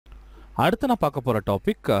அடுத்து நான் பார்க்க போகிற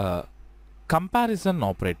topic comparison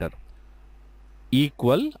operator.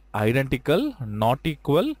 Equal, identical, not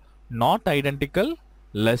equal, not identical,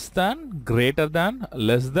 less than, greater than,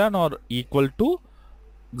 less than or equal to,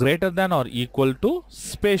 greater than or equal to,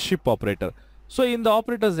 spaceship operator. So இந்த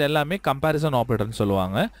operators எல்லாமே comparison ஆப்ரேட்டர்னு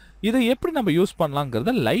சொல்லுவாங்க. இதை எப்படி நம்ம யூஸ்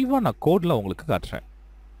பண்ணலாங்கிறத லைவாக நான் கோடில் உங்களுக்கு காட்டுறேன்.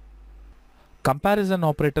 கம்பேரிசன்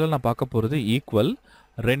ஆப்ரேட்டரில் நான் பார்க்க போகிறது ஈக்குவல்.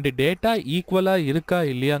 ரெண்டு டேட்டா ஈக்குவலாக இருக்கா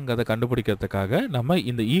இல்லையாங்கிறத கண்டுபிடிக்கிறதுக்காக நம்ம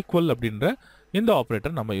இந்த ஈக்குவல் அப்படின்ற இந்த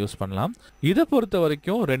ஆப்ரேட்டர் நம்ம யூஸ் பண்ணலாம். இதை பொறுத்த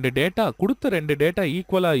வரைக்கும் ரெண்டு டேட்டா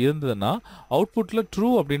ஈக்குவலாக இருந்ததுன்னா அவுட்புட்டில் ட்ரூ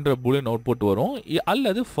அப்படின்ற பூலியன் அவுட்புட் வரும்,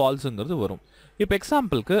 அல்லது ஃபால்ஸுங்கிறது வரும். இப்போ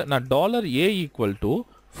எக்ஸாம்பிளுக்கு நான் $A equal to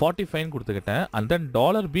 45 கொடுத்துக்கிட்டேன், and then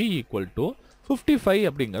 $B equal to 55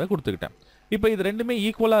 அப்படிங்கிறத கொடுத்துக்கிட்டேன். இப்போ இது ரெண்டுமே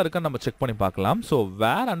ஈக்குவலாக இருக்கான்னு நம்ம செக் பண்ணி பார்க்கலாம். ஸோ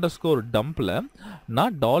where_dumpல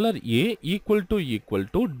நான் $A ஈக்குவல் டு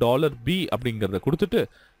 $B அப்படிங்கிறத கொடுத்துட்டு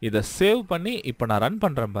இதை சேவ் பண்ணி இப்போ நான் ரன்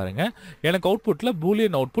பண்ணுறேன் பாருங்க. எனக்கு அவுட்புட்டில்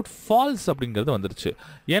பூலியன் அவுட்புட் ஃபால்ஸ் அப்படிங்கிறது வந்துருச்சு.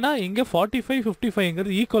 ஏன்னா இங்கே 45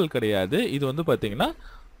 55ங்கிறது ஈக்குவல் கிடையாது, இது வந்து பார்த்தீங்கன்னா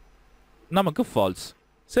நமக்கு ஃபால்ஸ்.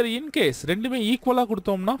 சரி, இன்கேஸ் ரெண்டுமே ஈக்குவலாக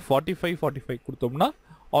கொடுத்தோம்னா 45 கொடுத்தோம்னா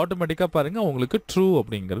ஆட்டோமேட்டிக்காக பாருங்கள் உங்களுக்கு ட்ரூ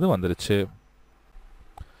அப்படிங்கிறது வந்துருச்சு.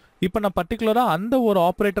 இப்போ நான் பர்டிகுலராக அந்த ஒரு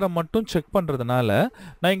ஆப்ரேட்டரை மட்டும் செக் பண்ணுறதுனால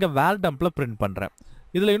நான் இங்கே where_dumpல பிரிண்ட் பண்ணுறேன்.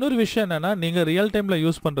 இதில் இன்னொரு விஷயம் என்னென்னா, நீங்கள் ரியல் டைமில்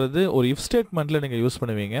யூஸ் பண்ணுறது ஒரு இஃப் ஸ்டேட்மெண்ட்டில் நீங்கள் யூஸ்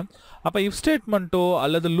பண்ணுவீங்க. அப்போ இஃப் ஸ்டேட்மெண்ட்டோ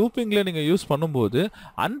அல்லது லூப்பிங்கில் நீங்கள் யூஸ் பண்ணும்போது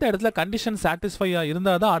அந்த இடத்துல கண்டிஷன் சாட்டிஸ்ஃபையாக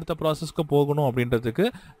இருந்தால் தான் அடுத்த ப்ராசஸ்க்கு போகணும் அப்படின்றதுக்கு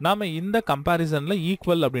நாம் இந்த கம்பேரிசனில்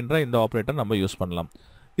ஈக்குவல் அப்படின்ற இந்த ஆப்ரேட்டர் நம்ம யூஸ் பண்ணலாம்.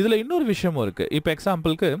 இதில் இன்னொரு விஷயமும் இருக்குது. இப்போ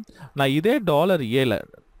எக்ஸாம்பிளுக்கு நான் இதே $Aல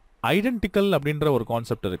ஐடென்டிக்கல் அப்படின்ற ஒரு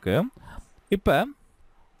கான்செப்ட் இருக்குது. இப்போ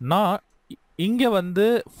நான் இங்கே வந்து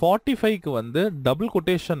 45க்கு வந்து டபுள்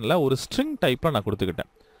கொட்டேஷனில் ஒரு ஸ்ட்ரிங் டைப்பில் நான் கொடுத்துக்கிட்டேன்.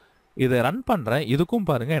 இதை ரன் பண்ணுறேன். இதுக்கும்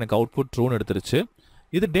பாருங்கள் எனக்கு அவுட்புட் ட்ரூன்னு எடுத்துருச்சு.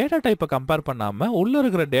 இது டேட்டா டைப்பை கம்பேர் பண்ணாமல் உள்ளே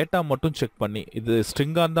இருக்கிற டேட்டா மட்டும் செக் பண்ணி, இது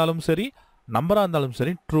ஸ்ட்ரிங்காக இருந்தாலும் சரி நம்பராக இருந்தாலும்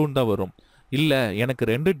சரி ட்ரூன்னு தான் வரும். இல்லை எனக்கு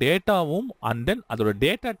ரெண்டு டேட்டாவும் அண்ட் தென் அதோட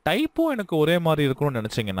டேட்டா டைப்பும் எனக்கு ஒரே மாதிரி இருக்கணும்னு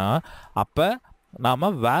நினச்சிங்கன்னா அப்போ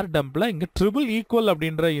நாம் where_dumpல இங்கே ட்ரிபிள் ஈக்குவல்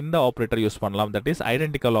அப்படின்ற இந்த ஆப்ரேட்டர் யூஸ் பண்ணலாம். தட் இஸ்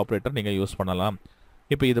ஐடென்டிக்கல் ஆப்ரேட்டர் நீங்கள் யூஸ் பண்ணலாம்.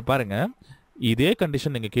 இப்போ இது பாருங்கள், இதே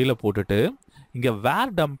கண்டிஷன் நீங்கள் கீழே போட்டுட்டு இங்கே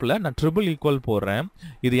where_dumpல நான் ட்ரிபிள் ஈக்குவல் போடுறேன்.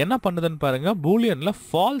 இது என்ன பண்ணுதுன்னு பாருங்கள், பூலியனில்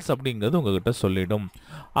ஃபால்ஸ் அப்படிங்கிறது உங்ககிட்ட சொல்லிடும்.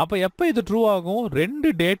 அப்போ எப்போ இது ட்ரூ ஆகும்,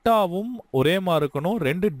 ரெண்டு டேட்டாவும் ஒரே மாதிரி இருக்கணும்,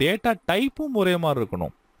 ரெண்டு டேட்டா டைப்பும் ஒரே மாதிரி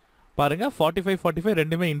இருக்கணும். பாருங்கள் 45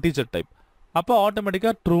 ரெண்டுமே இன்டீஜர் டைப், அப்போ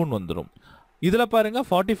ஆட்டோமேட்டிக்காக ட்ரூன்னு வந்துடும். இதில் பாருங்கள்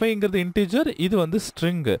 45ங்கிறது இன்டீஜர், இது வந்து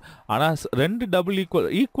ஸ்ட்ரிங்கு. ஆனால் ரெண்டு டபுள்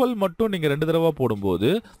ஈக்குவல் மட்டும் நீங்கள் ரெண்டு தடவை போடும்போது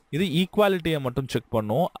இது ஈக்குவாலிட்டியை மட்டும் செக்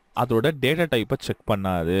பண்ணும், அதோட டேட்டா டைப்பை செக்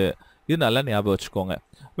பண்ணாது. இது நல்லா ஞாபகம் வச்சுக்கோங்க.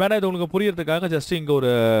 வேணா இது உங்களுக்கு புரியறதுக்காக ஜஸ்ட் இங்கே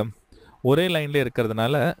ஒரே லைன்லேயே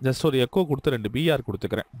இருக்கிறதுனால ஜஸ்ட் ஒரு எக்கோ கொடுத்து 2 BR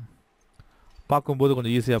கொடுத்துக்கிறேன். பார்க்கும்போது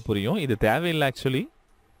கொஞ்சம் ஈஸியாக புரியும். இது தேவையில்லை ஆக்சுவலி.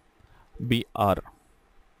 BR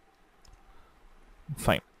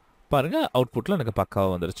fine. பாருங்கள் அவுட்புட்டில் எனக்கு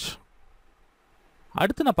பக்காவாக வந்துருச்சு.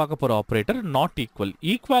 அடுத்து நான் பார்க்க போகிற ஆப்ரேட்டர் நாட் ஈக்குவல்.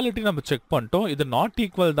 ஈக்குவாலிட்டி நம்ம செக் பண்ணிட்டோம், இது நாட்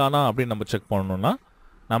ஈக்குவல் தானா அப்படின்னு நம்ம செக் பண்ணணும்னா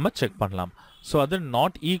நம்ம செக் பண்ணலாம். ஸோ அது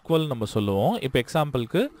நாட் ஈக்குவல் நம்ம சொல்லுவோம். இப்போ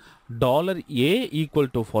எக்ஸாம்பிளுக்கு $A equal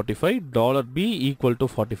to 45, $B equal to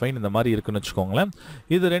 45 இந்த மாதிரி இருக்குன்னு வச்சுக்கோங்களேன்.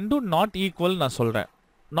 இது ரெண்டும் நாட் ஈக்குவல் நான் சொல்கிறேன்,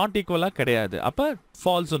 நாட் ஈக்குவலாக கிடையாது, அப்போ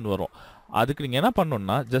ஃபால்ஸ்ன்னு வரும். அதுக்கு நீங்கள் என்ன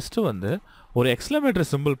பண்ணணும்னா ஜஸ்ட்டு வந்து ஒரு எக்ஸ்க்ளமேட்டரி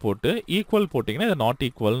சிம்பிள் போட்டு ஈக்குவல் போட்டிங்கன்னா இதை நாட்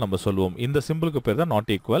ஈக்குவல் நம்ம சொல்லுவோம். இந்த சிம்பிளுக்கு பேர் தான்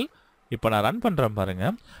நாட் ஈக்குவல். இப்போ நான் ரன் பண்ணுறேன்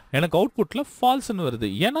பாருங்கள், எனக்கு அவுட்புட்டில் ஃபால்ஸ்ன்னு வருது.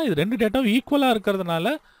 ஏன்னா இது ரெண்டு டேட்டாவும் ஈக்குவலாக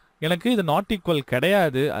இருக்கிறதுனால எனக்கு இது நாட் ஈக்குவல்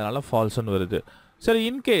கிடையாது, அதனால் ஃபால்ஸ்ன்னு வருது. சரி,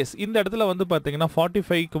 இன்கேஸ் இந்த இடத்துல வந்து பார்த்தீங்கன்னா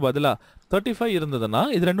 45க்கு பதிலாக 35 இருந்ததுன்னா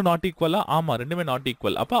இது ரெண்டும் நாட் ஈக்குவலாக, ஆமாம் ரெண்டுமே நாட்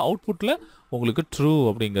ஈக்குவல், அப்போ அவுட்புட்டில் உங்களுக்கு ட்ரூ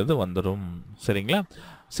அப்படிங்கிறது வந்துடும். சரிங்களா?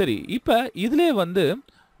 சரி, இப்போ இதிலே வந்து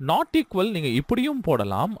நாட் ஈக்குவல் நீங்கள் இப்படியும்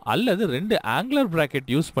போடலாம், அல்லது ரெண்டு ஆங்குலர் ப்ராக்கெட்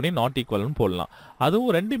யூஸ் பண்ணி நாட் ஈக்குவல்னு போடலாம்.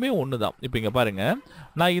 அதுவும் ரெண்டுமே ஒன்று தான். இப்போ இங்கே பாருங்கள்,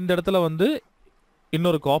 நான் இந்த இடத்துல வந்து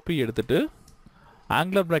இன்னொரு காப்பி எடுத்துகிட்டு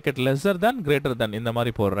ஆங்குலர் ப்ராக்கெட் லெஸ்ஸர் தேன் கிரேட்டர் தேன் இந்த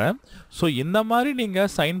மாதிரி போடுறேன். ஸோ இந்த மாதிரி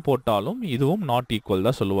நீங்கள் சைன் போட்டாலும் இதுவும் நாட் ஈக்குவல்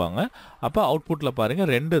தான் சொல்லுவாங்க. அப்போ அவுட்புட்டில் பாருங்கள்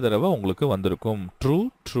ரெண்டு தடவை உங்களுக்கு வந்திருக்கும் ட்ரூ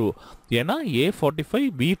ட்ரூ. ஏன்னா A45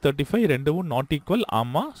 B35 ரெண்டும் நாட் ஈக்குவல்,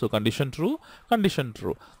 ஆமாம். So condition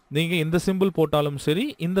true. நீங்கள் இந்த சிம்பிள் போட்டாலும் சரி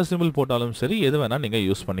இந்த சிம்பிள் போட்டாலும் சரி எது வேணால் நீங்கள்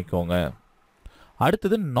யூஸ் பண்ணிக்கோங்க.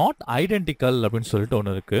 அடுத்தது நாட் ஐடென்டிக்கல் அப்படின்னு சொல்லிட்டு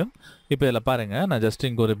ஒன்று இருக்குது. இப்போ இதில் பாருங்கள், நான் ஜஸ்ட்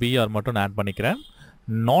இங்கே ஒரு BR மட்டும் நான் ஆட் பண்ணிக்கிறேன்.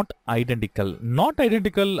 நாட்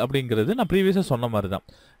ஐடென்டிக்கல் அப்படிங்கிறது நான் ப்ரீவியஸாக சொன்ன மாதிரி தான்.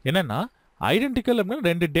 என்னென்னா ஐடென்டிக்கல் அப்படின்னா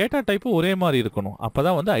ரெண்டு டேட்டா டைப்பு ஒரே மாதிரி இருக்கணும், அப்போ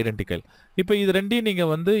தான் வந்து ஐடென்டிக்கல். இப்போ இது ரெண்டையும்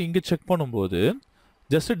நீங்கள் வந்து இங்கே செக் பண்ணும்போது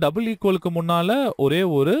ஜஸ்ட் டபுள் ஈக்குவலுக்கு முன்னால் ஒரே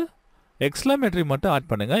ஒரு எக்ஸ்க்ளமேட்டரி மட்டும் ஆட்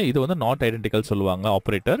பண்ணுங்கள். இது வந்து நாட் ஐடென்டிக்கல் சொல்லுவாங்க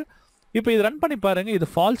ஆப்ரேட்டர். இப்போ இது ரன் பண்ணி பாருங்க, இது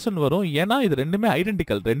ஃபால்ஸ்னு வரும். ஏன்னா இது ரெண்டுமே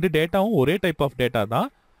ஐடென்டிக்கல், ரெண்டு டேட்டாவும் ஒரே டைப் ஆஃப் டேட்டா தான்,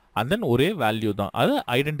 அண்ட் தென் ஒரே வேல்யூ தான், அது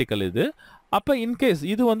ஐடென்டிக்கல் இது. அப்போ இன்கேஸ்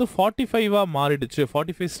இது வந்து 45 மாறிடுச்சு,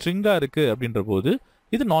 45 ஸ்ட்ரிங்காக இருக்குது அப்படின்ற போது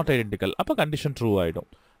இது நாட் ஐடென்டிக்கல், அப்போ கண்டிஷன் ட்ரூ ஆகிடும்.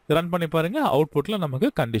 ரன் பண்ணி பாருங்க, அவுட்புட்டில் நமக்கு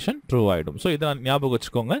கண்டிஷன் ட்ரூ ஆகிடும். ஸோ இதை ஞாபகம்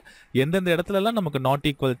வச்சுக்கோங்க, எந்தெந்த இடத்துலலாம் நமக்கு நாட்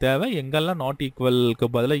ஈக்குவல் தேவை, எங்கெல்லாம் நாட் ஈக்குவலுக்கு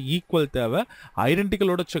பதிலாக ஈக்குவல் தேவை,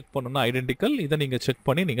 ஐடென்டிக்கலோட செக் பண்ணணும்னா ஐடென்டிக்கல், இதை நீங்கள் செக்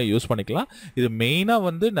பண்ணி நீங்கள் யூஸ் பண்ணிக்கலாம். இது மெயினாக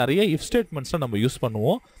வந்து நிறைய இஃப் ஸ்டேட்மெண்ட்ஸில் நம்ம யூஸ்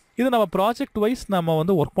பண்ணுவோம். இது நம்ம ப்ராஜெக்ட் வைஸ் நம்ம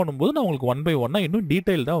வந்து ஒர்க் பண்ணும்போது நான் உங்களுக்கு 1 by 1 இன்னும்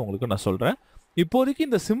டீட்டெயில் தான் உங்களுக்கு நான் சொல்கிறேன். இப்போதைக்கு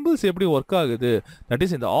இந்த சிம்பிள்ஸ் எப்படி ஒர்க் ஆகுது, தட்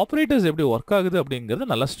இஸ் இந்த ஆப்ரேட்டர்ஸ் எப்படி ஒர்க் ஆகுது அப்படிங்கிறத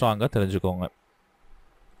நல்லா ஸ்ட்ராங்காக தெரிஞ்சுக்கோங்க.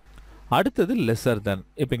 அடுத்தது லெஸ்ஸர் தென்.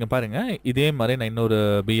 இப்போ இங்கே பாருங்கள், இதே மாதிரி நான் இன்னொரு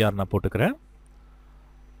பிஆர் நான் போட்டுக்கிறேன்.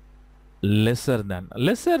 லெஸ்ஸர்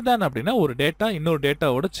தேன் அப்படின்னா ஒரு டேட்டா இன்னொரு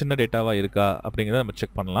டேட்டாவோட சின்ன டேட்டாவாக இருக்கா அப்படிங்கிறத நம்ம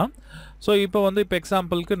செக் பண்ணலாம். ஸோ இப்போ வந்து இப்போ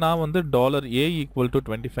எக்ஸாம்பிளுக்கு நான் வந்து $A ஈக்குவல் டு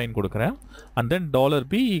 25 கொடுக்குறேன், and then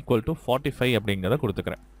 $B equal to 45 அப்படிங்கிறத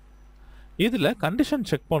கொடுத்துக்கிறேன். இதில் கண்டிஷன்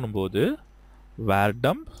செக் பண்ணும்போது வேர்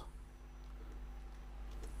dump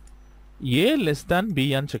A less than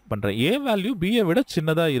pin check பண்ணுறேன். A வேல்யூ பியை விட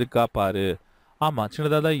சின்னதாக இருக்கா பாரு. ஆமாம்,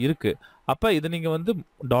 சின்னதாக தான் இருக்குது. அப்போ இது நீங்கள் வந்து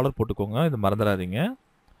டாலர் போட்டுக்கோங்க, இது மறந்துடாதீங்க.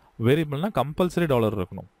 வேரியபிள்னா கம்பல்சரி டாலர்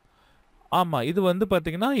இருக்கணும். ஆமாம், இது வந்து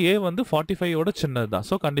பார்த்தீங்கன்னா A வந்து 45 சின்னது தான்.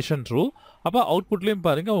 So condition true. அப்போ அவுட்புட்லேயும்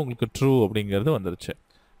பாருங்கள் உங்களுக்கு ட்ரூ அப்படிங்கிறது வந்துருச்சு.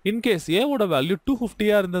 இன்கேஸ் ஏவோட வேல்யூ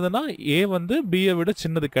 250 இருந்ததுன்னா A வந்து பியை விட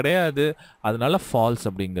சின்னது கிடையாது, அதனால ஃபால்ஸ்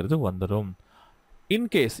அப்படிங்கிறது வந்துடும்.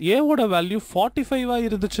 இன்கேஸ் ஏவோட வேல்யூ 45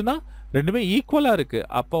 இருந்துச்சுன்னா ரெண்டுமே ஈக்குவலாக இருக்குது,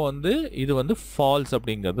 அப்போ வந்து இது வந்து ஃபால்ஸ்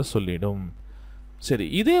அப்படிங்கிறத சொல்லிடும். சரி,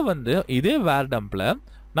 இதே வேர் டம்பில்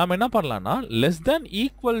நாம் என்ன பண்ணலாம்னா லெஸ் தேன்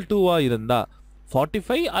ஈக்குவல் டுவாக இருந்தால்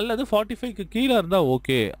 45 அல்லது 45க்கு கீழே இருந்தால்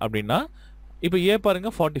ஓகே அப்படின்னா, இப்போ ஏ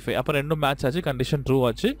பாருங்கள் 45, அப்போ ரெண்டும் மேட்ச் ஆச்சு, கண்டிஷன் ட்ரூ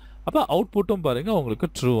ஆச்சு. அப்போ அவுட்புட்டும் பாருங்கள் உங்களுக்கு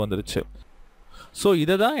ட்ரூ வந்துருச்சு. ஸோ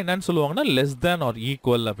இதை தான் என்னன்னு சொல்லுவாங்கன்னா லெஸ் தேன் ஆர்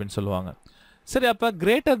ஈக்குவல் அப்படின்னு சொல்லுவாங்க. சரி, அப்போ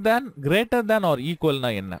கிரேட்டர் தேன் ஆர்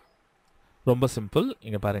ஈக்குவல்னா என்ன? ரொம்ப சிம்பிள்.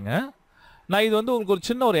 இங்கே பாருங்கள், நான் இது வந்து உங்களுக்கு ஒரு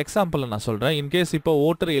சின்ன ஒரு எக்ஸாம்பிள் நான் சொல்கிறேன். இன்கேஸ் இப்போ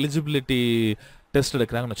ஓட்டர் எலிஜிபிலிட்டி டெஸ்ட்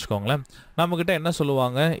எடுக்கிறாங்கன்னு வச்சுக்கோங்களேன், நம்மக்கிட்ட என்ன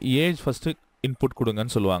சொல்லுவாங்க, ஏஜ் ஃபஸ்ட்டு இன்புட்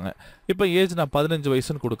கொடுங்கன்னு சொல்லுவாங்க. இப்போ ஏஜ் நான் 15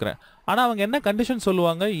 வயசுன்னு கொடுக்குறேன். ஆனால் அவங்க என்ன கண்டிஷன்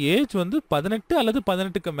சொல்லுவாங்க, ஏஜ் வந்து 18 அல்லது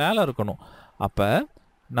 18க்கு மேலே இருக்கணும். அப்போ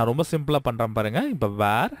நான் ரொம்ப சிம்பிளாக பண்ணுறேன் பாருங்கள். இப்போ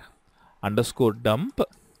வேர் underscore dump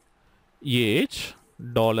age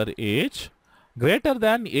 $age greater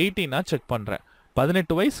than 18 check பண்ணுறேன்.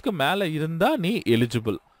 18 வயசுக்கு மேலே இருந்தால் நீ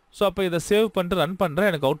எலிஜிபிள். ஸோ அப்போ இதை சேவ் பண்ணிட்டு ரன் பண்ணுறேன்.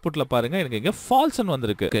 எனக்கு அவுட்புட்டில் பாருங்கள், எனக்கு இங்கே ஃபால்ஸ்ன்னு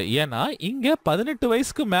வந்திருக்கு. ஏன்னா இங்கே 18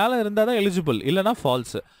 வயசுக்கு மேலே இருந்தால் தான் எலிஜிபிள், இல்லைனா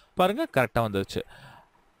ஃபால்ஸு. பாருங்கள், கரெக்டாக வந்துருச்சு.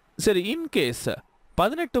 சரி, இன்கேஸ்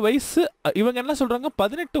 18 வயசு, இவங்க என்ன சொல்கிறாங்க,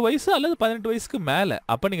 18 வயசு அல்லது 18 வயசுக்கு மேலே,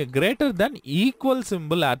 அப்போ நீங்கள் greater than equal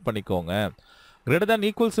simple add பண்ணிக்கோங்க. Greater than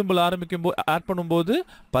equal simple add பண்ணும்போது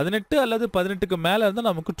 18 அல்லது 18க்கு மேலே இருந்தால்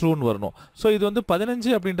நமக்கு ட்ரூன்னு வரணும். ஸோ இது வந்து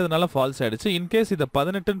 15 அப்படின்றதுனால ஃபால்ஸ் ஆகிடுச்சு. இன்கேஸ் இதை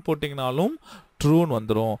 18ன்னு போட்டிங்கனாலும் ட்ரூன்னு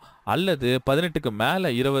வந்துடும், அல்லது 18க்கு மேலே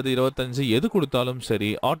 20, 25 எது கொடுத்தாலும் சரி,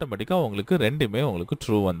 ஆட்டோமேட்டிக்காக உங்களுக்கு ரெண்டுமே உங்களுக்கு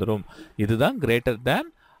ட்ரூ வந்துடும். இதுதான் greater than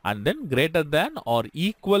and then greater than or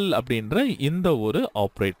equal அப்படின்ற இந்த ஒரு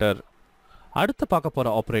ஆப்ரேட்டர். அடுத்து பார்க்க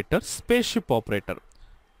போகிற operator spaceship operator.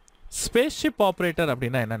 Spaceship operator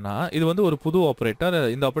அப்படின்னா என்னென்னா, இது வந்து ஒரு புது ஆப்ரேட்டர்.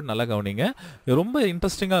 இந்த ஆப்ரேட்டர் நல்லா கவனிங்க, ரொம்ப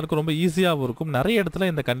இன்ட்ரெஸ்டிங்காக இருக்கும், ரொம்ப ஈஸியாகவும் இருக்கும். நிறைய இடத்துல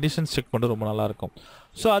இந்த கண்டிஷன்ஸ் செக் பண்ண ரொம்ப நல்லாயிருக்கும்.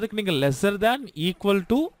 ஸோ அதுக்கு நீங்கள் lesser than equal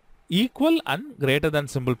to equal and greater than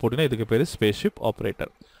simple போட்டிங்கன்னா இதுக்கு பேர் ஸ்பேஸ்ஷிப்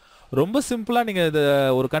ஆப்ரேட்டர். ரொம்ப சிம்பிளாக நீங்கள் இது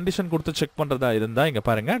ஒரு கண்டிஷன் கொடுத்து செக் பண்ணுறதா இருந்தால் இங்கே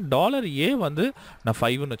பாருங்கள், $A வந்து நான்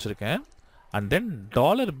 5ன்னு வச்சுருக்கேன், அண்ட் தென்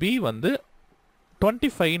 $B வந்து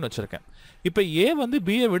 25ன்னு வச்சுருக்கேன். இப்போ A வந்து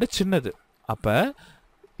Bயை விட சின்னது, அப்போ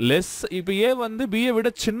இப்போ A வந்து Bயை விட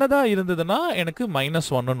சின்னதாக இருந்ததுன்னா எனக்கு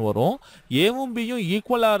 -1ன்னு வரும். ஏவும் பியும்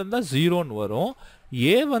ஈக்குவலாக இருந்தால் 0ன்னு வரும்.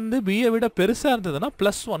 A வந்து Bயை விட பெருசாக இருந்ததுன்னா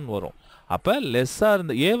 +1 வரும். அப்போ லெஸ்ஸாக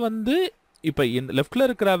இருந்த A வந்து இப்போ இந்த லெஃப்டில்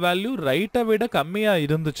இருக்கிற வேல்யூ ரைட்டை விட கம்மியாக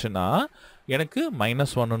இருந்துச்சுன்னா எனக்கு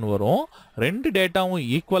 -1ன்னு வரும். ரெண்டு டேட்டாவும்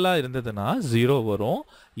ஈக்குவலாக இருந்ததுன்னா 0 வரும்.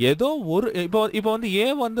 ஏதோ ஒரு இப்போ வந்து A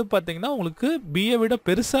வந்து பார்த்தீங்கன்னா உங்களுக்கு Bயை விட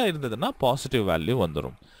பெருசாக இருந்ததுன்னா பாசிட்டிவ் வேல்யூ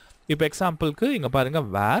வந்துடும். இப்போ எக்ஸாம்பிளுக்கு இங்கே பாருங்கள்,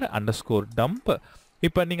 வேர் அண்டர்ஸ்கோர் டம்ப்.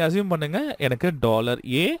 இப்போ நீங்கள் அசியூம் பண்ணுங்கள், எனக்கு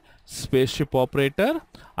 $A spaceship operator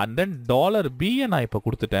and then $Bயை நான் இப்போ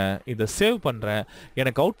கொடுத்துட்டேன். இதை சேவ் பண்ணுறேன்.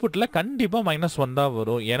 எனக்கு அவுட்புட்டில் கண்டிப்பாக -1 தான்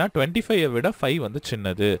வரும், ஏன்னா 25ஐ விட 5 வந்து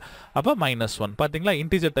சின்னது. அப்போ -1 பார்த்தீங்களா,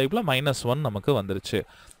 இன்டிஜர் டைப்பில் -1 நமக்கு வந்துருச்சு.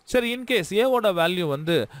 சரி, இன்கேஸ் ஏவோட வேல்யூ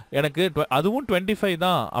வந்து எனக்கு அதுவும் 25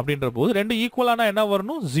 தான் அப்படின்ற போது ரெண்டு ஈக்குவலானா என்ன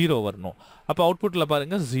வரணும், 0 வரணும். அப்போ அவுட்புட்டில்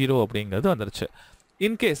பாருங்கள் 0 அப்படிங்கிறது வந்துருச்சு.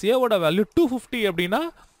 இன்கேஸ் ஏவோட வேல்யூ 250 அப்படின்னா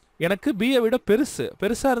எனக்கு b விட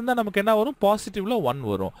பெருசா இருந்தா நமக்கு என்ன வரும் பாசிட்டிவ்ல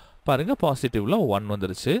 1 வரும் பாருங்க பாசிட்டிவ்ல 1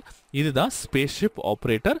 வந்துருச்சு இதுதான் ஸ்பேஸ்ஷிப்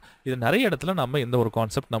ஆபரேட்டர் இது நிறைய இடத்துல நம்ம இந்த ஒரு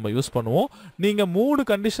கான்செப்ட் நம்ம யூஸ் பண்ணுவோம் நீங்க மூணு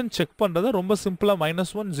கண்டிஷன் செக் பண்றத ரொம்ப சிம்பிளா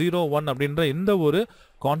 -1 0 1 அப்படின்ற இந்த ஒரு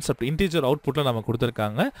கான்செப்ட் இன்டிஜர் அவுட்புட்ல நம்ம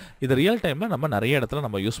கொடுத்திருக்காங்க இது ரியல் டைம்ல நம்ம நிறைய இடத்துல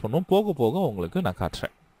நம்ம யூஸ் பண்ணுவோம் போக போக உங்களுக்கு நான்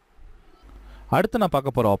காட்டுறேன் அடுத்து நான்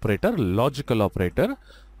பார்க்க போற ஆபரேட்டர் லாஜிக்கல் ஆபரேட்டர்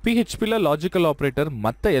PHP ல லாஜிக்கல் ஆபரேட்டர்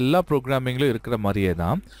மற்ற எல்லா ப்ரோக்ராமிங்லையும் இருக்கிற மாதிரியே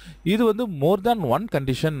தான் இது வந்து மோர் தேன் ஒன்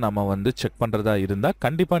கண்டிஷன் நம்ம வந்து செக் பண்ணுறதா இருந்தால்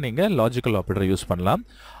கண்டிப்பாக நீங்கள் லாஜிக்கல் ஆபரேட்டர் யூஸ் பண்ணலாம்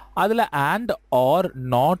அதில் AND OR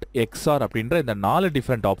NOT XOR அப்படின்ற இந்த 4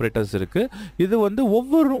 டிஃப்ரெண்ட் ஆபரேட்டர்ஸ் இருக்குது இது வந்து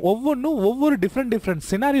ஒவ்வொன்றும் ஒவ்வொரு டிஃப்ரெண்ட்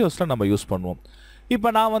சினாரியோஸில் நம்ம யூஸ் பண்ணுவோம் இப்போ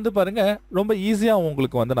நான் வந்து பாருங்கள் ரொம்ப ஈஸியாக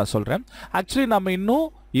உங்களுக்கு வந்து நான் சொல்கிறேன் ஆக்சுவலி நம்ம இன்னும்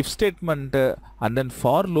if statement and then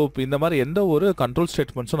for loop இந்த மாதிரி எந்த ஒரு கண்ட்ரோல்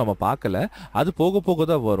ஸ்டேட்மெண்ட்ஸும் நம்ம பார்க்கல அது போக போக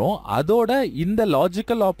தான் வரும் அதோட இந்த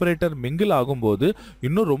லாஜிக்கல் ஆபரேட்டர் மிங்கிள் ஆகும்போது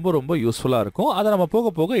இன்னும் ரொம்ப யூஸ்ஃபுல்லாக இருக்கும் அதை நம்ம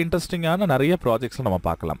போக போக இன்ட்ரெஸ்டிங்கான நிறைய ப்ராஜெக்ட்ஸை நம்ம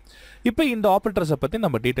பார்க்கலாம் இப்போ இந்த ஆபரேட்டர்ஸை பற்றி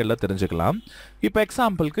நம்ம டீட்டெயிலாக தெரிஞ்சுக்கலாம் இப்போ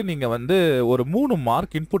எக்ஸாம்பிளுக்கு நீங்கள் வந்து ஒரு 3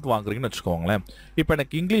 மார்க் இன்புட் வாங்குறீங்கன்னு வச்சுக்கோங்களேன் இப்போ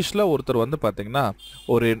எனக்கு இங்கிலீஷில் ஒருத்தர் வந்து பார்த்தீங்கன்னா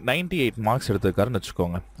ஒரு 98 மார்க்ஸ் எடுத்துருக்காருன்னு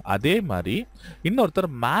வச்சுக்கோங்க அதே மாதிரி இன்னொருத்தர்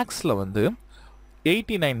மேக்ஸில் வந்து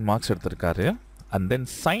 89 மார்க்ஸ் எடுத்திருக்காரு அண்ட் தென்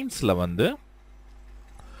சயின்ஸில் வந்து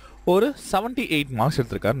ஒரு 78 மார்க்ஸ்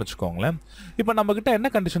எடுத்திருக்காருன்னு வச்சுக்கோங்களேன் இப்போ நம்மக்கிட்ட என்ன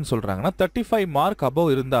கண்டிஷன் சொல்கிறாங்கன்னா 35 மார்க்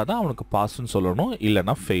அபவ் இருந்தால் தான் அவனுக்கு பாஸ்ன்னு சொல்லணும்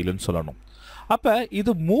இல்லைனா ஃபெயிலுன்னு சொல்லணும் அப்போ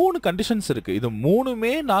இது 3 கண்டிஷன்ஸ் இருக்குது இது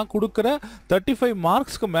மூணுமே நான் கொடுக்குற 35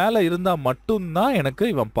 மார்க்ஸ்க்கு மேலே இருந்தால் மட்டும்தான் எனக்கு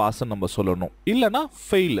இவன் பாஸ்ன்னு நம்ம சொல்லணும் இல்லைனா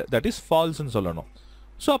ஃபெயில் தட் இஸ் ஃபால்ஸ்ன்னு சொல்லணும்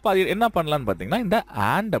ஸோ அப்போ அது என்ன பண்ணலான்னு பார்த்தீங்கன்னா இந்த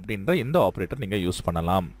AND அப்படின்ற இந்த ஆப்ரேட்டர் நீங்கள் யூஸ்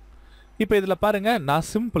பண்ணலாம் இப்போ இதில் பாருங்க நான்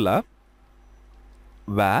சிம்பிளா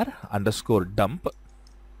var underscore dump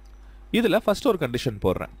இதில் ஃபர்ஸ்ட் ஒரு கண்டிஷன்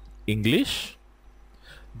போடுறேன் English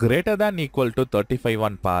greater than equal to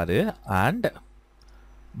 35 பாரு and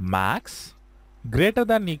max greater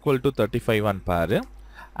than equal to 35 பாரு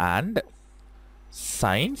and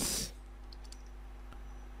science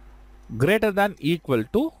greater than equal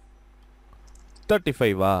to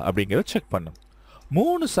 35 அப்படிங்கிறத செக் பண்ணும்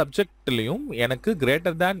 3 சப்ஜெக்ட்லையும் எனக்கு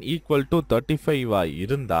greater than equal to 35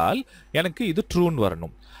 இருந்தால் எனக்கு இது ட்ரூன்னு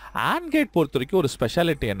வரணும் AND கேட் பொறுத்த வரைக்கும் ஒரு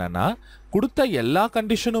ஸ்பெஷாலிட்டி என்னன்னா கொடுத்த எல்லா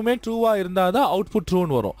கண்டிஷனுமே ட்ரூவா இருந்தால் தான் அவுட்புட்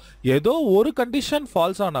ட்ரூன்னு வரும் ஏதோ ஒரு கண்டிஷன்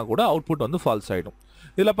ஃபால்ஸ் ஆனால் கூட அவுட்புட் வந்து ஃபால்ஸ் ஆகிடும்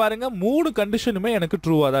இதில் பாருங்க 3 கண்டிஷனுமே எனக்கு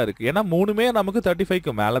ட்ரூவாக தான் இருக்குது ஏன்னா மூணுமே நமக்கு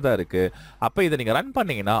 35க்கு மேலே தான் இருக்குது அப்போ இதை நீங்கள் ரன்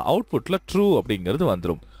பண்ணீங்கன்னா அவுட்புட்டில் ட்ரூ அப்படிங்கிறது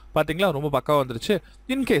வந்துடும் பார்த்தீங்களா ரொம்ப பக்காவாக வந்துருச்சு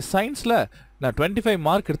இன்கேஸ் சயின்ஸில் நான் 25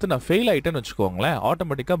 மார்க் எடுத்து நான் ஃபெயில் ஆகிட்டேன்னு வச்சுக்கோங்களேன்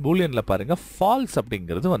ஆட்டோமேட்டிக்காக பூலியனில் பாருங்கள் ஃபால்ஸ்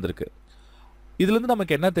அப்படிங்கிறது வந்திருக்கு இதுலேருந்து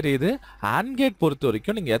நமக்கு என்ன தெரியுது AND கேட் பொறுத்த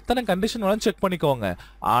வரைக்கும் நீங்கள் எத்தனை கண்டிஷன் வேணாலும் செக் பண்ணிக்கோங்க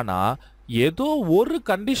ஆனால் ஏதோ ஒரு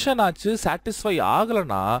கண்டிஷன் ஆச்சு சாட்டிஸ்ஃபை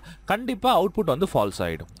ஆகலைன்னா கண்டிப்பாக அவுட்புட் வந்து ஃபால்ஸ்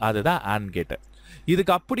ஆகிடும் அதுதான் AND கேட்டு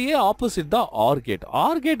இதுக்கு அப்படியே ஆப்போசிட் தான் OR கேட்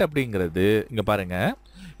OR கேட் அப்படிங்கிறது இங்கே பாருங்கள்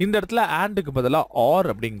இந்த இடத்துல ANDக்கு பதிலாக OR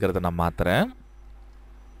அப்படிங்கிறத நான் மாற்றுறேன்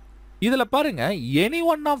இதில் பாருங்க any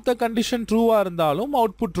one of the condition ட்ரூவாக இருந்தாலும்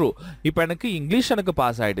அவுட்புட் ட்ரூ இப்போ எனக்கு இங்கிலீஷ் எனக்கு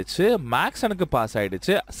பாஸ் ஆகிடுச்சு மேக்ஸ் எனக்கு பாஸ்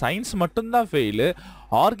ஆகிடுச்சு சயின்ஸ் மட்டும்தான் ஃபெயிலு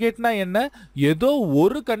OR கேட்னா என்ன ஏதோ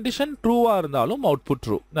ஒரு கண்டிஷன் ட்ரூவாக இருந்தாலும் அவுட்புட்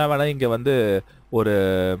ட்ரூ நான் வேணால் இங்கே வந்து ஒரு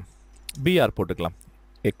பிஆர் போட்டுக்கலாம்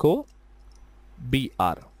எக்கோ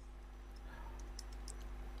பிஆர்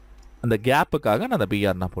அந்த கேப்புக்காக நான் அந்த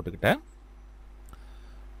பிஆர் நான் போட்டுக்கிட்டேன்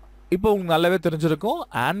இப்போ உங்களுக்கு நல்லாவே தெரிஞ்சிருக்கும்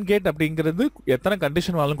AND கேட் அப்படிங்கிறது எத்தனை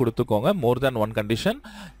கண்டிஷன் வேணாலும் கொடுத்துக்கோங்க மோர் தேன் ஒன் கண்டிஷன்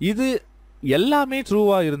இது எல்லாமே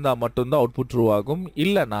ட்ரூவாக இருந்தால் மட்டும்தான் அவுட்புட் ட்ரூ ஆகும்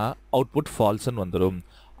இல்லைனா அவுட்புட் ஃபால்ஸ்ன்னு வந்துடும்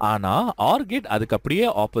ஆனால் OR கேட் அதுக்கு அப்படியே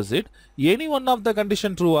opposite any one of the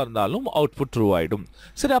condition ட்ரூவாக இருந்தாலும் அவுட்புட் ட்ரூ ஆகிடும்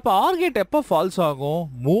சரி அப்போ OR கேட் எப்போ ஃபால்ஸ் ஆகும்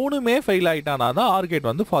மூணுமே ஃபெயில் ஆகிட்டானா தான் OR கேட்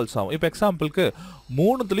வந்து ஃபால்ஸ் ஆகும் இப்போ எக்ஸாம்பிளுக்கு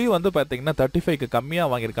மூணுத்துலேயும் வந்து பார்த்தீங்கன்னா 35க்கு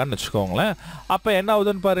கம்மியாக வாங்கியிருக்கான்னு வச்சுக்கோங்களேன் அப்போ என்ன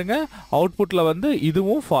ஆகுதுன்னு பாருங்கள் அவுட்புட்டில் வந்து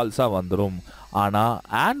இதுவும் ஃபால்ஸாக வந்துடும் ஆனால்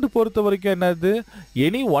AND பொறுத்த வரைக்கும் என்னது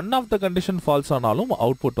any one of the condition falls ஆனாலும்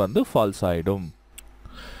அவுட்புட் வந்து ஃபால்ஸ் ஆகிடும்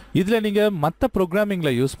இதில் நீங்கள் மற்ற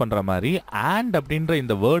ப்ரோக்ராமிங்கில் யூஸ் பண்ணுற மாதிரி AND அப்படின்ற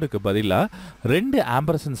இந்த வேர்டுக்கு பதிலாக 2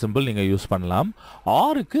 ஆம்பர்சன் சிம்பிள் நீங்கள் யூஸ் பண்ணலாம்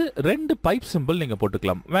ஆருக்கு 2 பைப் சிம்பிள் நீங்கள்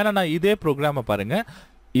போட்டுக்கலாம் வேணா நான் இதே ப்ரோக்ராமை பாருங்கள்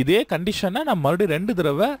இதே கண்டிஷனை நான் மறுபடியும் 2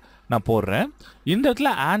 தடவை நான் போடுறேன் இந்த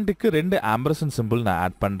இடத்துல ANDக்கு 2 ஆம்பர்சன் சிம்பிள் நான்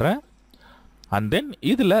ஆட் பண்ணுறேன் அண்ட் தென்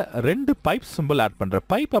இதில் 2 பைப் சிம்பிள் ஆட் பண்ணுறேன்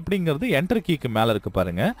பைப் அப்படிங்கிறது என்டர் கீக்கு மேலே இருக்குது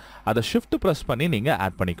பாருங்கள் அதை ஷிஃப்ட் ப்ரெஸ் பண்ணி நீங்கள்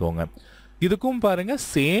ஆட் பண்ணிக்கோங்க இதுக்கும் பாருங்க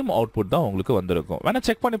சேம் அவுட்புட் தான் உங்களுக்கு வந்திருக்கும் வேணா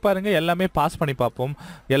செக் பண்ணி பாருங்க எல்லாமே பாஸ் பண்ணி பார்ப்போம்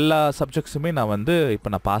எல்லா சப்ஜெக்ட்ஸுமே நான் வந்து இப்போ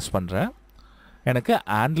நான் பாஸ் பண்ணுறேன் எனக்கு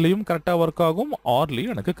ANDலையும் கரெக்டாக ஒர்க் ஆகும்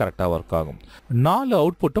ORலையும் எனக்கு கரெக்டாக ஒர்க் ஆகும் 4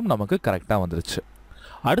 அவுட்புட்டும் நமக்கு கரெக்டாக வந்துருச்சு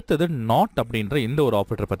அடுத்தது நாட் அப்படின்ற இந்த ஒரு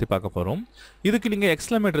ஆப்ரேட்டர் பற்றி பார்க்க போகிறோம். இதுக்கு நீங்கள்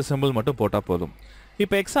எக்ஸ்க்ளமேட்டரி சிம்பிள் மட்டும் போட்டால் போதும்.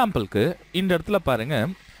 இப்போ எக்ஸாம்பிளுக்கு இந்த இடத்துல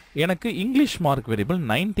பாருங்கள், எனக்கு இங்கிலீஷ் மார்க் வேரியபிள்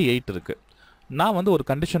 98 இருக்குது. நான் வந்து ஒரு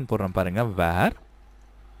கண்டிஷன் போடுறேன் பாருங்கள், வேர்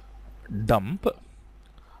dump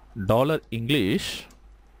 $English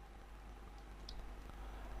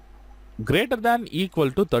greater than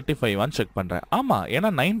equal to 35 check பண்ணுறேன். ஆமாம், ஏன்னா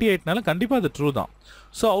 98னால கண்டிப்பாக அது ட்ரூ தான்.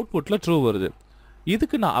 ஸோ அவுட்புட்டில் ட்ரூ வருது.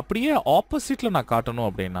 இதுக்கு நான் அப்படியே ஆப்போசிட்டில் நான் காட்டணும்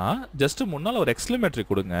அப்படின்னா ஜஸ்ட்டு முன்னால் ஒரு எக்ஸ்க்ளமேட்டரி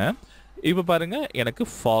கொடுங்க. இப்போ பாருங்கள், எனக்கு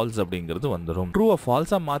ஃபால்ஸ் அப்படிங்கிறது வந்துடும். ட்ரூவை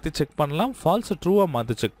ஃபால்ஸாக மாற்றி செக் பண்ணலாம், ஃபால்ஸை ட்ரூவாக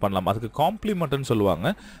மாற்றி செக் பண்ணலாம். அதுக்கு காம்ப்ளிமெண்ட்னு சொல்லுவாங்க.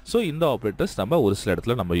 ஸோ இந்த ஆப்ரேட்டர்ஸ் நம்ம ஒரு சில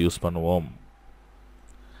இடத்துல நம்ம யூஸ் பண்ணுவோம்.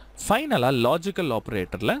 ஃபைனலாக லாஜிக்கல்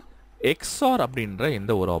ஆப்ரேட்டரில் XOR அப்படின்ற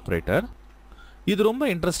இந்த ஒரு ஆப்ரேட்டர், இது ரொம்ப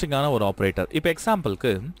இன்ட்ரெஸ்டிங்கான ஒரு ஆப்ரேட்டர். இப்போ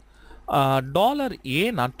எக்ஸாம்பிளுக்கு $A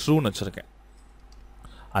நான் ட்ரூன்னு வச்சுருக்கேன்.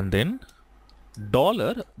 அண்ட் தென்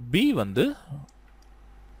 $B வந்து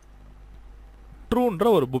ட்ரூன்ற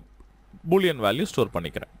ஒரு பூலியன் வேல்யூ ஸ்டோர்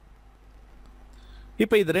பண்ணிக்கிறேன்.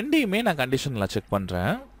 இப்போ இது ரெண்டையுமே நான் கண்டிஷனில் செக்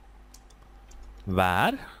பண்ணுறேன்.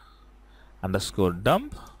 வேர்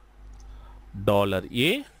 _dump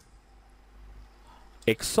 $A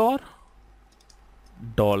XOR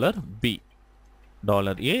 $B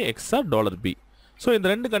 $A XOR $B. So இந்த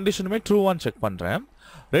ரெண்டு கண்டிஷனுமே ட்ரூவான்னு செக் பண்ணுறேன்.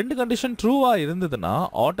 ரெண்டு கண்டிஷன் ட்ரூவாக இருந்ததுன்னா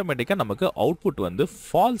ஆட்டோமேட்டிக்காக நமக்கு அவுட்புட் வந்து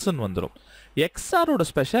ஃபால்ஸ்ன்னு வந்துடும். எக்ஸ்ஆரோட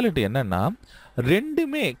ஸ்பெஷாலிட்டி என்னென்னா,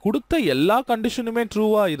 ரெண்டுமே கொடுத்த எல்லா கண்டிஷனுமே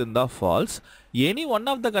ட்ரூவாக இருந்தால் falls, any one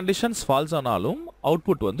of the conditions falls ஆனாலும்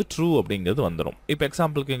அவுட்புட் வந்து ட்ரூ அப்படிங்கிறது வந்துடும். இப்போ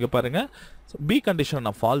எக்ஸாம்பிளுக்கு இங்கே பாருங்கள், பி கண்டிஷனை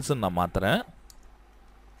நான் ஃபால்ஸ்ன்னு நான் மாற்றுறேன்,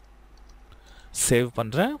 சேவ்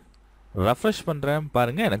பண்ணுறேன், ரெஃப்ரெஷ் பண்ணுறேன்.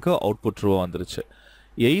 பாருங்கள், எனக்கு அவுட்புட் ட்ரூவாக வந்துருச்சு.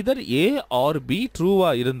 எய்தர் A or B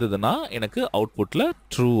ட்ரூவாக இருந்ததுன்னா எனக்கு அவுட்புட்டில்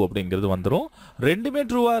ட்ரூ அப்படிங்கிறது வந்துடும். ரெண்டுமே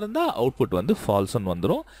ட்ரூவாக இருந்தால் அவுட்புட் வந்து ஃபால்ஸ்ன்னு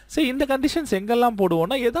வந்துடும். சரி, இந்த கண்டிஷன்ஸ் எங்கெல்லாம்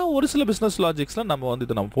போடுவோம்னா, ஏதாவது ஒரு சில பிஸ்னஸ் லாஜிக்ஸில் நம்ம வந்து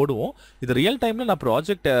இதை நம்ம போடுவோம். இது ரியல் டைமில் நான்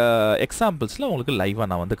ப்ராஜெக்ட் எக்ஸாம்பிள்ஸில் உங்களுக்கு லைவாக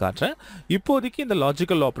நான் வந்து காட்டுறேன். இப்போதைக்கு இந்த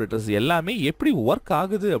லாஜிக்கல் ஆப்ரேட்டர்ஸ் எல்லாமே எப்படி ஒர்க்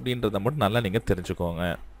ஆகுது அப்படின்றத மட்டும் நல்லா நீங்கள் தெரிஞ்சுக்கோங்க.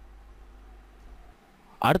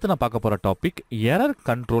 அடுத்து நான் பார்க்க போகிற டாபிக் எரர்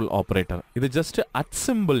கண்ட்ரோல் ஆப்ரேட்டர். இது ஜஸ்ட் அட்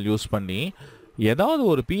சிம்பிள் யூஸ் பண்ணி ஏதாவது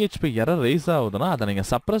ஒரு PHP எரர் ரைஸ் ஆகுதுன்னா அதை நீங்கள்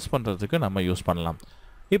சப்ரஸ் பண்ணுறதுக்கு நம்ம யூஸ் பண்ணலாம்.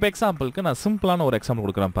 இப்போ எக்ஸாம்பிளுக்கு நான் சிம்பிளான ஒரு எக்ஸாம்பிள்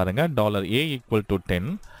கொடுக்குறேன் பாருங்கள். $A = 10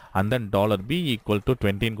 அண்ட் தென் $B =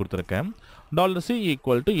 20 கொடுத்துருக்கேன். $C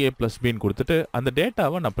 = A + Bன்னு கொடுத்துட்டு அந்த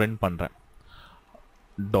டேட்டாவை நான் பிரிண்ட் பண்ணுறேன்,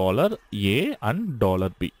 $A and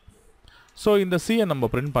 $B. ஸோ இந்த C-யை நம்ம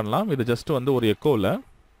பிரிண்ட் பண்ணலாம். இது ஜஸ்ட் வந்து ஒரு எக்கோவில்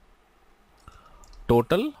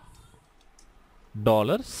டோட்டல்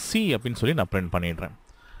 $C அப்படின்னு சொல்லி நான் பிரிண்ட் பண்ணிடுறேன்.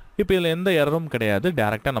 இப்போ இதில் எந்த எரரும் கிடையாது,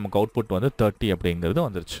 டேரெக்டாக நமக்கு அவுட்புட் வந்து 30 அப்படிங்கிறது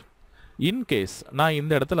வந்துருச்சு. இன்கேஸ் நான்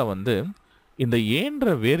இந்த இடத்துல வந்து இந்த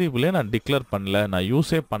ஏன்ற வேரியபிளே நான் டிக்ளேர் பண்ணல, நான்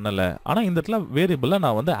யூஸே பண்ணலை, ஆனால் இந்த இடத்துல வேரியபிளை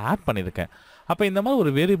நான் வந்து ஆட் பண்ணியிருக்கேன். அப்போ இந்த மாதிரி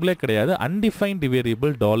ஒரு வேரியபிளே கிடையாது, அன்டிஃபைன்டு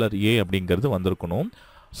வேரியபிள் $A அப்படிங்கிறது வந்திருக்கணும்.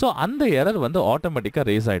 ஸோ அந்த எரர் வந்து ஆட்டோமேட்டிக்காக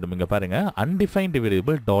ரேஸ் ஆகிடும். இங்கே பாருங்கள், undefined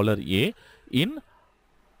variable $A in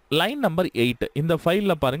line number 8. இந்த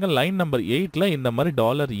ஃபைலில் பாருங்கள், லைன் நம்பர் 8ல் இந்த மாதிரி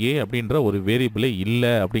 $A அப்படின்ற ஒரு வேரியபிளே இல்லை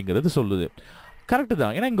அப்படிங்கிறது சொல்லுது. கரெக்டு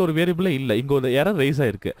தான், ஏன்னா இங்கே ஒரு வேரியபிளே இல்லை, இங்கே ஒரு எரர் ரைஸ்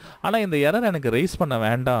ஆகிருக்கு. ஆனால் இந்த எரர் எனக்கு ரைஸ் பண்ண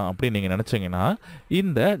வேண்டாம் அப்படின்னு நீங்கள் நினச்சிங்கன்னா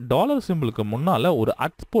இந்த $சிம்பிளுக்கு முன்னால் ஒரு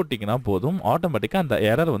அட் போட்டிங்கன்னா போதும், ஆட்டோமேட்டிக்காக அந்த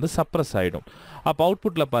எரர் வந்து சப்ரஸ் ஆகிடும். அப்போ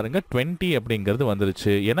அவுட்புட்டில் பாருங்கள் 20 அப்படிங்கிறது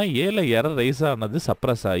வந்துருச்சு. ஏன்னா ஏல எரர் ரைஸ் ஆனது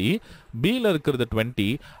சப்ரஸ் ஆகி, பியில் இருக்கிறது 20,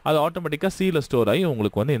 அது ஆட்டோமேட்டிக்காக சியில் ஸ்டோர் ஆகி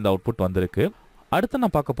உங்களுக்கு வந்து இந்த அவுட்புட் வந்திருக்கு. அடுத்து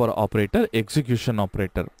நான் பார்க்க போகிற operator execution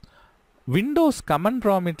operator. Windows comment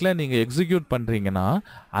ப்ராமிட்டில் நீங்கள் எக்ஸிக்யூட் பண்ணுறீங்கன்னா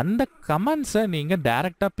அந்த கமெண்ட்ஸை நீங்கள்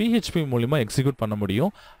டைரெக்டாக PHP மூலிமா எக்ஸிக்யூட் பண்ண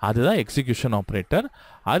முடியும். அதுதான் எக்ஸிக்யூஷன் ஆப்ரேட்டர்.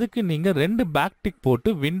 அதுக்கு நீங்கள் 2 பேக்டிக்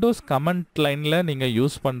போட்டு விண்டோஸ் கமெண்ட் லைனில் நீங்கள்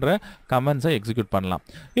யூஸ் பண்ணுற கமெண்ட்ஸை எக்ஸிக்யூட் பண்ணலாம்.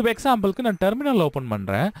 இப்போ எக்ஸாம்பிளுக்கு நான் டெர்மினல் ஓப்பன்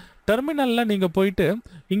பண்ணுறேன். டெர்மினலில் நீங்கள் போயிட்டு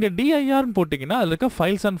இங்கே DIRன்னு போட்டிங்கன்னா அதில் இருக்க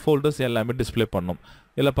ஃபைல்ஸ் அண்ட் ஃபோல்டர்ஸ் எல்லாமே டிஸ்பிளே பண்ணும்.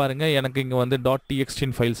 இதில் பாருங்கள், எனக்கு இங்கே வந்து .txt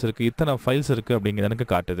ஃபைல்ஸ் இருக்குது, இத்தனை ஃபைல்ஸ் இருக்குது அப்படிங்கிறது எனக்கு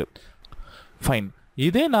காட்டுது. ஃபைன்.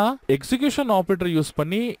 இதே நான் எக்ஸிக்யூஷன் ஆப்ரேட்டர் யூஸ்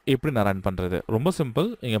பண்ணி எப்படி நான் ரன் பண்ணுறது? ரொம்ப சிம்பிள்.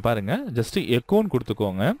 இங்கே பாருங்கள், ஜஸ்ட்டு எக்கோன்னு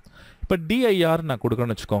கொடுத்துக்கோங்க. இப்போ DIR நான்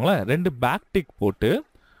கொடுக்குறேன்னு வச்சுக்கோங்களேன். 2 பேக்டிக் போட்டு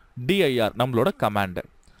DIR நம்மளோட கமாண்டு.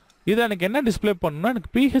 இதை எனக்கு என்ன டிஸ்பிளே பண்ணணும்னா,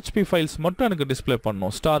 எனக்கு PHP ஃபைல்ஸ் மட்டும் எனக்கு டிஸ்பிளே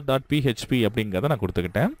பண்ணணும். star.php அப்படிங்கிறத நான்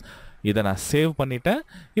கொடுத்துக்கிட்டேன். இதை நான் சேவ் பண்ணிட்டேன்.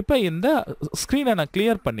 இப்போ இந்த ஸ்க்ரீனை நான்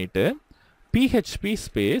கிளியர் பண்ணிவிட்டு PHP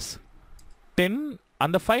ஸ்பேஸ் 10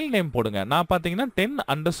 அந்த ஃபைல் நேம் போடுங்க. நான் பார்த்தீங்கன்னா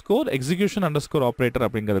 10_execution_operator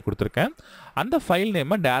அப்படிங்கிறத கொடுத்துருக்கேன். அந்த ஃபைல்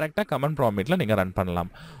நேமை டேரெக்டாக கமெண்ட் ப்ராமிட்டில் நீங்கள் ரன் பண்ணலாம்.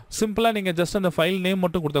 சிம்பிளாக நீங்கள் ஜஸ்ட் அந்த ஃபைல் நேம்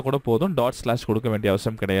மட்டும் கொடுத்தா கூட போதும், ./ கொடுக்க வேண்டிய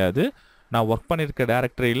அவசியம் கிடையாது. நான் ஒர்க் பண்ணியிருக்க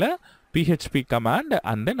டேரக்டரியில் PHP கமாண்ட்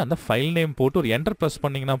அண்ட் தென் அந்த ஃபைல் நேம் போட்டு ஒரு என்டர் ப்ரெஸ்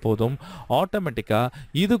பண்ணிங்கன்னா போதும், ஆட்டோமேட்டிக்காக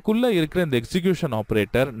இதுக்குள்ளே இருக்கிற இந்த எக்ஸிக்யூஷன்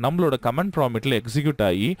ஆப்ரேட்டர் நம்மளோட கமெண்ட் ப்ராமிட்டில் எக்ஸிக்யூட்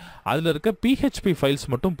ஆகி அதில் இருக்க PHP ஃபைல்ஸ்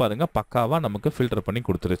மட்டும் பாருங்கள் பக்காவாக நமக்கு ஃபில்டர் பண்ணி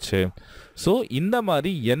கொடுத்துருச்சு. ஸோ இந்த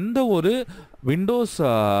மாதிரி எந்த ஒரு விண்டோஸ்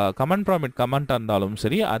கமெண்ட் ப்ராமிட் கமெண்ட்டாக இருந்தாலும்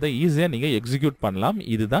சரி அதை ஈஸியாக நீங்கள் எக்ஸிக்யூட் பண்ணலாம்.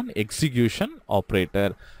 இதுதான் எக்ஸிக்யூஷன்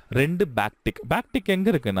ஆப்ரேட்டர். 2 பேக்டிக். பேக்டிக் எங்கே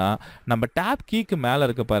இருக்குன்னா நம்ம டேப் கீக்கு மேலே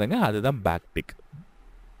இருக்க பாருங்க, அதுதான் பேக்டிக்.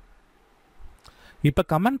 இப்போ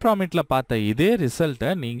கமெண்ட் ப்ராமிட்டில் பார்த்த இதே ரிசல்ட்டை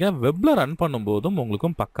நீங்கள் வெப்பில் ரன் பண்ணும்போதும்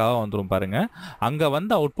உங்களுக்கும் பக்காவாக வந்துடும் பாருங்கள். அங்கே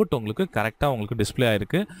வந்த அவுட்புட் உங்களுக்கு கரெக்டாக உங்களுக்கு டிஸ்பிளே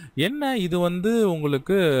ஆகிருக்கு. என்ன இது வந்து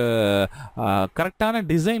உங்களுக்கு கரெக்டான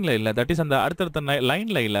டிசைனில் இல்லை, தட் இஸ் அந்த அடுத்தடுத்த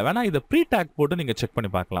லைனில் இல்லை. வேணால் இதை ப்ரீ டேக் போட்டு நீங்கள் செக்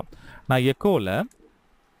பண்ணி பார்க்கலாம். நான் எக்கோவில்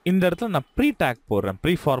இந்த இடத்துல நான் ப்ரீ டேக் போடுறேன்,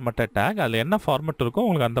 ப்ரீ ஃபார்மேட்டட் டேக். அதில் என்ன ஃபார்மேட் இருக்கோ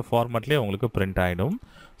உங்களுக்கு அந்த ஃபார்மேட்லேயே உங்களுக்கு பிரிண்ட் ஆகிடும்.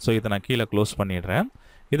 ஸோ இதை நான் கீழே க்ளோஸ் பண்ணிடுறேன்.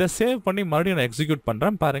 இதை சேவ் பண்ணி மறுபடியும் நான் எக்ஸிக்யூட்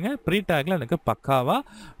பண்ணுறேன். பாருங்கள், ப்ரீ டேக்கில் எனக்கு பக்காவாக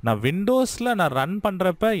நான் விண்டோஸில் நான் ரன்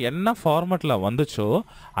பண்ணுறப்ப என்ன ஃபார்மேட்டில் வந்துச்சோ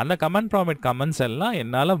அந்த கமெண்ட் ப்ராமிட் கமெண்ட்ஸ் எல்லாம்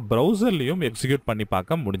என்னால் ப்ரௌசர்லேயும் எக்ஸிக்யூட் பண்ணி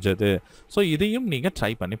பார்க்க முடிஞ்சது. ஸோ இதையும் நீங்கள்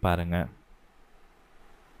ட்ரை பண்ணி பாருங்கள்.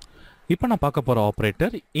 இப்போ நான் பார்க்க போகிற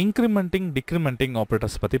ஆப்ரேட்டர் இன்க்ரிமெண்டிங் டிக்ரிமெண்டிங்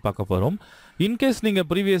ஆப்ரேட்டர்ஸ் பற்றி பார்க்க போகிறோம். இன்கேஸ் நீங்கள்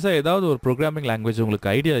ப்ரீவியஸாக ஏதாவது ஒரு ப்ரோக்ராமிங் லாங்குவேஜ்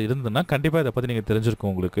உங்களுக்கு ஐடியா இருந்ததுன்னா கண்டிப்பாக இதை பற்றி நீங்கள்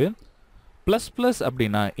தெரிஞ்சிருக்கும். உங்களுக்கு ப்ளஸ் ப்ளஸ்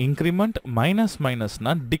அப்படின்னா இன்க்ரிமெண்ட், மைனஸ்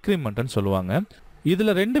மைனஸ்னா டிக்ரிமெண்ட்னு சொல்லுவாங்க.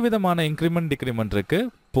 இதில் 2 விதமான இன்க்ரிமெண்ட் டிக்ரிமெண்ட் இருக்குது,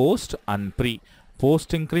 post and pre.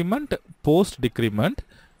 Post increment, post decrement,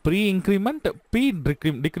 pre increment, pre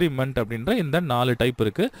decrement அப்படின்ற இந்த 4 டைப்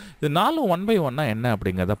இருக்குது. இது 4 1 by 1 என்ன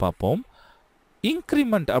அப்படிங்கிறத பார்ப்போம்.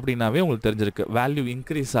 இன்க்ரிமெண்ட் அப்படின்னாவே உங்களுக்கு தெரிஞ்சிருக்கு, வேல்யூ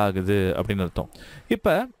இன்க்ரீஸ் ஆகுது அப்படின்னு அர்த்தம்.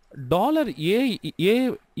 இப்போ $a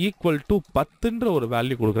ஈக்குவல் டு 10ன்ற ஒரு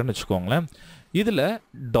வேல்யூ கொடுக்குறேன்னு வச்சுக்கோங்களேன். இதில்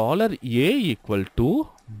 $a equal to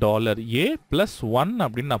 $a plus 1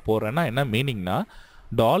 அப்படின்னு நான் போடுறேன்னா என்ன மீனிங்னா,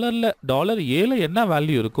 $aல என்ன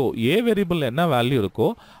வேல்யூ இருக்கோ, ஏ வேரியபிள் என்ன வேல்யூ இருக்கோ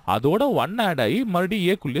அதோட 1 ஆட் ஆகி மறுபடியும்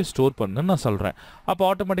ஏக்குள்ளேயே ஸ்டோர் பண்ணுன்னு நான் சொல்கிறேன். அப்போ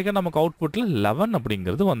ஆட்டோமேட்டிக்காக நமக்கு அவுட்புட்டில் 11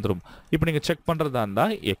 அப்படிங்கிறது வந்துடும். இப்போ நீங்கள் செக் பண்ணுறதா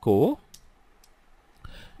இருந்தால் எக்கோ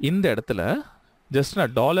இந்த இடத்துல ஜஸ்ட்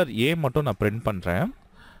நான் $a மட்டும் நான் பிரிண்ட் பண்ணுறேன்.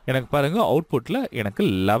 எனக்கு பாருங்கள் அவுட்புட்டில் எனக்கு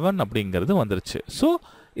 11 அப்படிங்கிறது வந்துருச்சு. ஸோ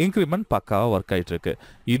இன்க்ரிமெண்ட் பக்காவாக ஒர்க் ஆகிட்டுருக்கு.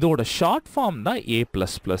 இதோட ஷார்ட் ஃபார்ம் தான் A++.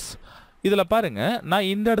 இதில் பாருங்கள், நான்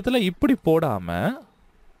இந்த இடத்துல இப்படி போடாமல்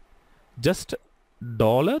ஜஸ்ட்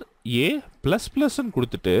 $a++ன்னு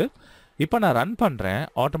கொடுத்துட்டு இப்போ நான் ரன் பண்ணுறேன்.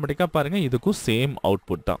 ஆட்டோமேட்டிக்காக பாருங்கள் இதுக்கும் சேம்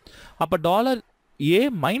அவுட்புட் தான். அப்போ $a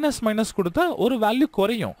மைனஸ் மைனஸ் கொடுத்தா ஒரு வேல்யூ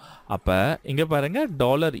குறையும். அப்போ இங்கே பாருங்கள்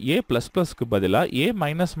 $a++க்கு பதிலாக a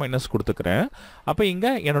மைனஸ் மைனஸ் கொடுத்துக்கிறேன். அப்போ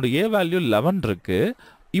இங்கே என்னோட a வேல்யூ 11 இருக்குது.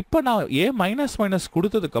 இப்போ நான் a மைனஸ் மைனஸ்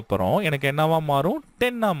கொடுத்ததுக்கப்புறம் எனக்கு என்னவா மாறும்,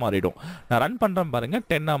 10ஆக மாறிடும். நான் ரன் பண்ணுறேன் பாருங்கள்,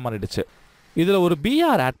 10ஆக மாறிடுச்சு. இதில் ஒரு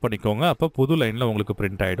BR ஆட் பண்ணிக்கோங்க, அப்போ புது லைனில் உங்களுக்கு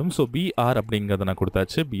பிரிண்ட் ஆகிடும். ஸோ BR அப்படிங்கிறத நான்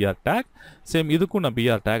கொடுத்தாச்சு, BR டேக். சேம் இதுக்கும் நான்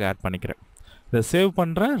BR டேக் ஆட் பண்ணிக்கிறேன். இதை சேவ்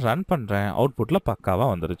பண்ணுறேன், ரன் பண்ணுறேன், அவுட்புட்டில் பக்காவாக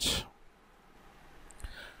வந்துருச்சு.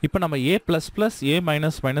 இப்போ நம்ம a++, a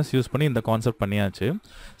minus minus use பண்ணி இந்த கான்செப்ட் பண்ணியாச்சு.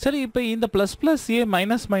 சரி, இப்போ இந்த ++, a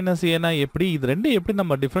மைனஸ் மைனஸ் ஏன்னா எப்படி, இது ரெண்டும் எப்படி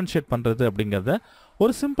நம்ம டிஃப்ரென்ஷியேட் பண்ணுறது அப்படிங்கிறத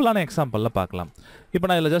ஒரு சிம்பிளான எக்ஸாம்பிளில் பார்க்கலாம். இப்போ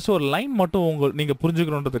நான் இதில் ஜஸ்ட் ஒரு லைன் மட்டும் நீங்கள்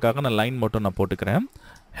புரிஞ்சுக்கணுன்றதுக்காக நான் லைன் மட்டும் நான் போட்டுக்கிறேன்.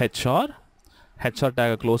 ஹெச்ஆர்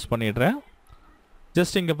டேகை க்ளோஸ் பண்ணிடுறேன்.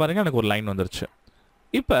 ஜஸ்ட் இங்கே பாருங்கள் எனக்கு ஒரு லைன் வந்துருச்சு.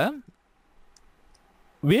 இப்போ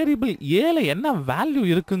வேரியபிள் ஏல என்ன வேல்யூ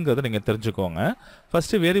இருக்குங்கிறத நீங்கள் தெரிஞ்சுக்கோங்க.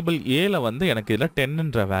 ஃபஸ்ட்டு வேரியபிள் ஏல வந்து எனக்கு இதில்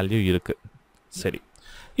 10ன்ற வேல்யூ இருக்குது. சரி,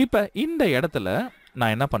 இப்போ இந்த இடத்துல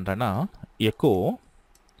நான் என்ன பண்ணுறேன்னா எக்கோ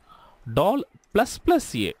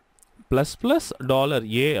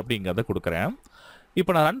 $a அப்படிங்கிறத கொடுக்குறேன்.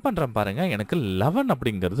 இப்போ நான் ரன் பண்ணுறேன் பாருங்கள், எனக்கு 11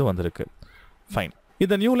 அப்படிங்கிறது வந்திருக்கு. ஃபைன்.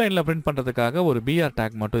 இதை நியூ லைனில் பிரிண்ட் பண்ணுறதுக்காக ஒரு BR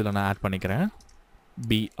டேக் மட்டும் இதில் நான் ஆட் பண்ணிக்கிறேன்.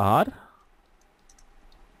 BR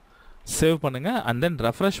சேவ் பண்ணுங்கள் அண்ட் தென்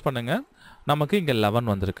ரெஃப்ரெஷ் பண்ணுங்கள். நமக்கு இங்கே 11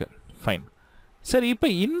 வந்திருக்கு. ஃபைன். சரி, இப்போ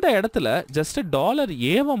இந்த இடத்துல ஜஸ்ட்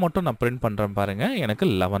 $a மட்டும் நான் பிரிண்ட் பண்ணுறேன் பாருங்கள், எனக்கு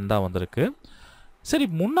 11 தான் வந்திருக்கு. சரி,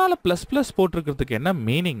 முன்னால் ++ போட்டிருக்கிறதுக்கு என்ன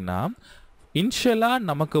மீனிங்னா, இனிஷியலாக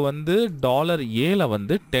நமக்கு வந்து $aல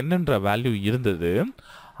வந்து 10ன்ற வேல்யூ இருந்தது.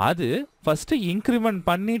 அது ஃபஸ்ட்டு இன்க்ரிமெண்ட்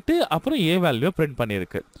பண்ணிவிட்டு அப்புறம் a வேல்யூவை பிரிண்ட்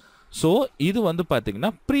பண்ணியிருக்கு. ஸோ இது வந்து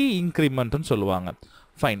பார்த்திங்கன்னா ப்ரீ இன்க்ரிமெண்ட்னு சொல்லுவாங்க.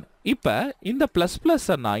 ஃபைன். இப்போ இந்த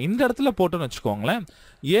 ++ நான் இந்த இடத்துல போட்டோன்னு வச்சுக்கோங்களேன்,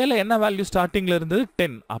 ஏல என்ன வேல்யூ ஸ்டார்டிங்கில் இருந்தது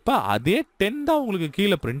 10. அப்போ அதே 10 தான் உங்களுக்கு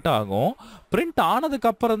கீழே பிரிண்ட் ஆகும். பிரிண்ட்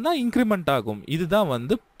ஆனதுக்கப்புறம் தான் இன்க்ரிமெண்ட் ஆகும். இதுதான்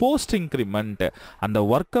வந்து போஸ்ட் இன்க்ரிமெண்ட். அந்த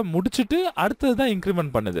ஒர்க்கை முடிச்சுட்டு அடுத்தது தான்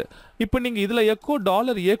இன்க்ரிமெண்ட் பண்ணுது. இப்போ நீங்கள் இதில் எக்கோ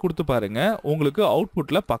 $a கொடுத்து பாருங்கள், உங்களுக்கு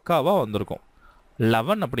அவுட்புட்டில் பக்காவாக வந்திருக்கும்.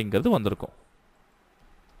 11 அப்படிங்கிறது வந்திருக்கும்.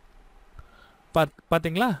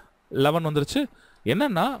 பார்த்தீங்களா, 11 வந்துருச்சு.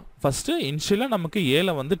 என்னன்னா ஃபஸ்ட்டு இனிஷியலாக நமக்கு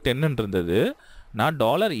ஏல வந்து 10 இருந்தது. நான்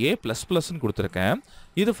 $A++ன்னு கொடுத்துருக்கேன்.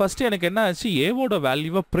 இது ஃபஸ்ட்டு எனக்கு என்ன ஆச்சு, ஏவோட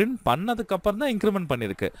வேல்யூவை பிரிண்ட் பண்ணதுக்கப்புறம் தான் இன்க்ரிமெண்ட்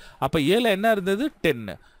பண்ணியிருக்கு. அப்போ ஏல என்ன இருந்தது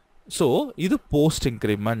 10. ஸோ இது போஸ்ட்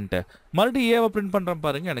இன்க்ரிமெண்ட். மறுபடியும் ஏவை பிரிண்ட் பண்ணுறேன்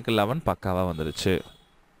பாருங்கள், எனக்கு 11 பக்காவாக வந்துருச்சு.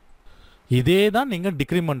 இதே தான் நீங்கள்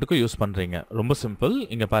டிக்ரிமெண்ட்டுக்கும் யூஸ் பண்ணுறீங்க. ரொம்ப சிம்பிள்.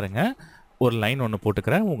 இங்கே பாருங்கள், ஒரு லைன் ஒன்று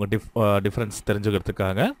போட்டுக்கிறேன் உங்கள் டிஃப்ரென்ஸ்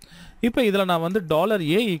தெரிஞ்சுக்கிறதுக்காக. இப்போ இதில் நான் வந்து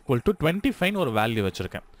 $A = 25 ஒரு வேல்யூ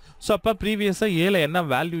வச்சுருக்கேன். ஸோ அப்போ ப்ரீவியஸாக ஏல என்ன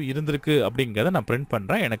வேல்யூ இருந்திருக்கு அப்படிங்கிறத நான் பிரிண்ட்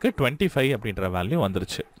பண்ணுறேன். எனக்கு 25 அப்படின்ற வேல்யூ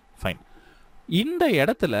வந்துருச்சு. ஃபைன். இந்த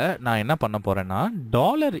இடத்துல நான் என்ன பண்ண போகிறேன்னா,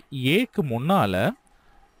 $Aக்கு முன்னால்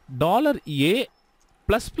 $A++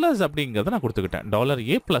 அப்படிங்கிறத நான் கொடுத்துக்கிட்டேன்.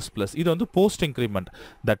 $A++. இது வந்து post increment.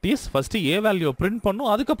 That is first A value print பண்ணும்,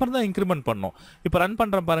 அதுக்கப்புறம் தான் இன்க்ரிமெண்ட் பண்ணும். இப்போ ரன்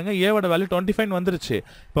பண்ணுறேன் பாருங்கள், ஏவோட வேல்யூ 25 வந்துருச்சு.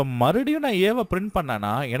 இப்போ மறுபடியும் நான் ஏவை பிரிண்ட்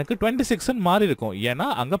பண்ணேன்னா எனக்கு 26ன்னு மாறி இருக்கும். ஏன்னா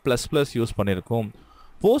அங்கே ++ யூஸ் பண்ணியிருக்கும்.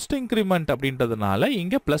 போஸ்ட் இன்க்ரிமெண்ட் அப்படின்றதுனால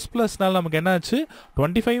இங்கே ++னால நமக்கு என்ன ஆச்சு,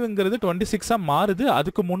 25ங்கிறது 26ஆக மாறுது.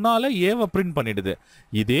 அதுக்கு முன்னால் ஏவை பிரிண்ட் பண்ணிடுது.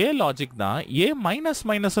 இதே லாஜிக் தான் A-,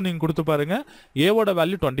 நீங்கள் கொடுத்து பாருங்க, ஏவோட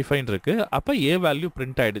வேல்யூ 25 இருக்கு. அப்போ ஏ வேல்யூ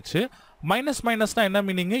பிரிண்ட் ஆயிடுச்சு. மைனஸ்னா என்ன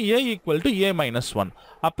மீனிங், A = A-1.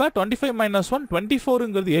 அப்போ 25 - 1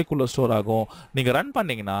 24ங்கிறது ஏக்குள்ள ஸ்டோர் ஆகும். நீங்கள் ரன்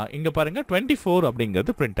பண்ணீங்கன்னா இங்கே பாருங்கள் 24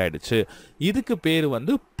 அப்படிங்கிறது பிரிண்ட் ஆயிடுச்சு. இதுக்கு பேர்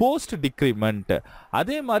வந்து போஸ்ட் டிக்ரிமெண்ட்.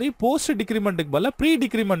 அதே மாதிரி போஸ்ட் டிக்ரிமெண்ட்டுக்கு பதிலாக ப்ரீ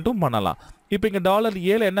டிக்ரிமெண்ட்டும் பண்ணலாம். இப்போ இங்கே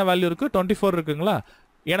 $Aல என்ன வேல்யூ இருக்குது, 24 இருக்குங்களா.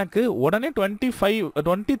 எனக்கு உடனே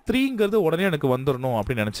 23ங்கிறது உடனே எனக்கு வந்துடணும்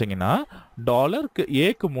அப்படின்னு நினச்சிங்கன்னா,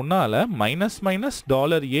 $Aக்கு முன்னால்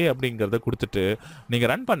 -$A அப்படிங்கிறத கொடுத்துட்டு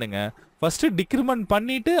நீங்கள் ரன் பண்ணுங்கள். ஃபஸ்ட்டு டிக்ரிமெண்ட்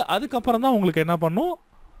பண்ணிவிட்டு அதுக்கப்புறம் தான் உங்களுக்கு என்ன பண்ணும்,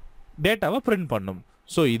 டேட்டாவை பிரிண்ட் பண்ணும்.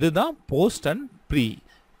 ஸோ இதுதான் post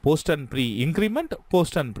and pre increment,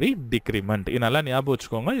 post and pre decrement. இது நல்லா ஞாபகம்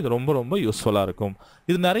வச்சுக்கோங்க. இது ரொம்ப ரொம்ப யூஸ்ஃபுல்லாக இருக்கும்.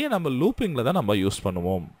 இது நிறைய நம்ம லூப்பிங்கில் தான் நம்ம யூஸ்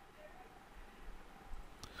பண்ணுவோம்.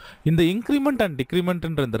 இந்த இன்க்ரிமெண்ட் அண்ட்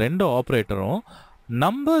டிக்ரிமெண்ட்ன்ற இந்த ரெண்டு ஆப்ரேட்டரும்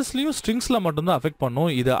நம்பர்ஸ்லையும் ஸ்ட்ரிங்ஸில் மட்டும்தான் அஃபெக்ட் பண்ணும்.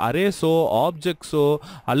 இது அரேஸோ ஆப்ஜெக்ட்ஸோ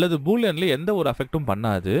அல்லது பூலியன்லேயே எந்த ஒரு அஃபெக்ட்டும்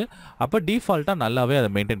பண்ணாது. அப்போ டிஃபால்ட்டாக நல்லாவே அதை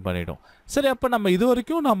மெயின்டைன் பண்ணிடும். சரி, அப்போ நம்ம இது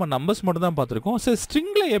வரைக்கும் நம்ம நம்பர்ஸ் மட்டும் தான் பார்த்துருக்கோம். சரி,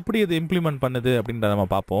 ஸ்ட்ரிங்கில் எப்படி இது இம்ப்ளிமெண்ட் பண்ணுது அப்படின்றத நம்ம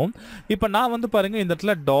பார்ப்போம். இப்போ நான் வந்து பாருங்கள், இந்த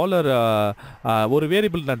இடத்துல ஒரு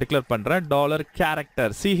வேரியபிள் நான் டிக்ளேர் பண்ணுறேன். $character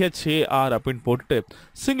CHAR அப்படின்னு போட்டு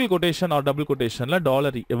சிங்கிள் கொட்டேஷன் ஆர் டபுள் கொட்டேஷனில்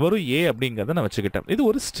வெறும் A அப்படிங்கிறத நான் வச்சுக்கிட்டேன். இது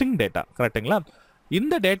ஒரு ஸ்ட்ரிங் டேட்டா, கரெக்டுங்களா.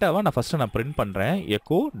 இந்த டேட்டாவை நான் ஃபஸ்ட்டு பிரிண்ட் பண்ணுறேன்.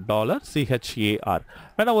 Echo $CHAR.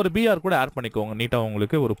 வேணா ஒரு BR கூட ஆட் பண்ணிக்கோங்க, நீட்டாக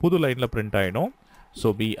உங்களுக்கு ஒரு புது லைனில் பிரிண்ட் ஆகிடும். ஸோ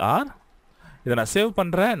BR இதை நான் சேவ்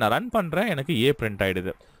பண்ணுறேன், நான் ரன் பண்ணுறேன், எனக்கு A பிரிண்ட்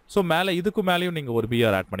ஆகிடுது. ஸோ இதுக்கு மேலேயும் நீங்கள் ஒரு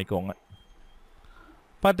BR ஆட் பண்ணிக்கோங்க.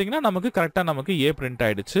 பார்த்தீங்கன்னா நமக்கு கரெக்டாக நமக்கு A பிரிண்ட்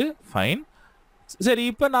ஆகிடுச்சு. ஃபைன். சரி,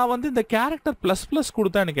 இப்போ நான் வந்து இந்த கேரக்டர் ++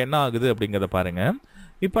 கொடுத்தா எனக்கு என்ன ஆகுது அப்படிங்கிறத பாருங்கள்.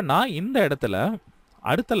 இப்போ நான் இந்த இடத்துல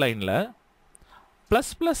அடுத்த லைனில்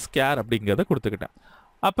 ++char அப்படிங்கிறத கொடுத்துக்கிட்டேன்.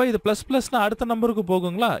 அப்போ இது ++னா அடுத்த நம்பருக்கு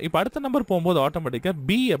போகுங்களா. இப்போ அடுத்த நம்பர் போகும்போது ஆட்டோமேட்டிக்காக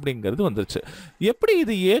B அப்படிங்கிறது வந்துருச்சு. எப்படி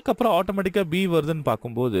இது ஏக்கு அப்புறம் ஆட்டோமேட்டிக்காக B வருதுன்னு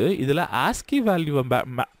பார்க்கும்போது இதில் ஆஸ்கி வேல்யூவை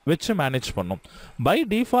வச்சு மேனேஜ் பண்ணும். பை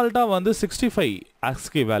டிஃபால்ட்டாக வந்து 65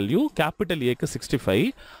 ஆஸ்கி வேல்யூ, கேபிட்டல் ஏக்கு 65.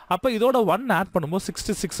 அப்போ இதோட 1 ஆட் பண்ணும்போது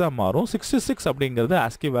 66ஆக மாறும். 66 அப்படிங்கிறது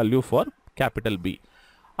ASCII value for capital B.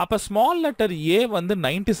 அப்போ ஸ்மால் லெட்டர் A வந்து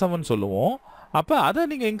 97 சொல்லுவோம். அப்போ அதை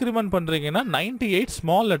நீங்கள் இன்க்ரிமெண்ட் பண்ணுறீங்கன்னா 98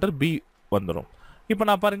 ஸ்மால் லெட்டர் B வந்துடும். இப்போ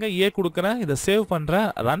நான் பாருங்கள், A கொடுக்குறேன், இதை சேவ் பண்ணுறேன்,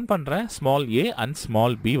 ரன் பண்ணுறேன், small A and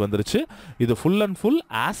small B வந்துருச்சு. இது full and full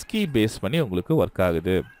ASCII base பண்ணி உங்களுக்கு ஒர்க்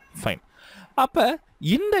ஆகுது. ஃபைன். அப்போ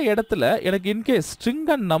இந்த இடத்துல எனக்கு இன்கேஸ் ஸ்ட்ரிங்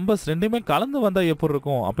அண்ட் நம்பர்ஸ் ரெண்டுமே கலந்து வந்தால் எப்படி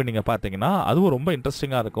இருக்கும் அப்படின்னு நீங்கள் பார்த்தீங்கன்னா அதுவும் ரொம்ப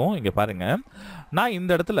இன்ட்ரெஸ்டிங்காக இருக்கும். இங்கே பாருங்கள், நான்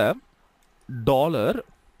இந்த இடத்துல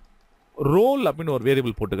 $roll அப்படின்னு ஒரு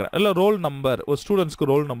வேரியபிள் போட்டுக்கிறேன். இல்லை ரோல் நம்பர், ஒரு ஸ்டூடெண்ட்ஸ்க்கு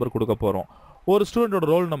ரோல் நம்பர் கொடுக்க போகிறோம். ஒரு ஸ்டூடெண்டோட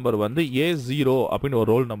ரோல் நம்பர் வந்து A0 அப்படின்னு ஒரு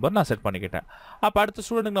ரோல் நம்பர் நான் செட் பண்ணிக்கிட்டேன். அப்போ அடுத்த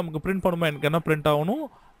ஸ்டூடெண்ட்டுக்கு நமக்கு பிரிண்ட் பண்ணும்போது எனக்கு என்ன பிரிண்ட் ஆகணும்,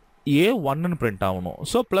 A1ன்னு பிரிண்ட் ஆகணும்.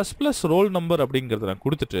 ஸோ ++ ரோல் நம்பர் அப்படிங்கிறத நான்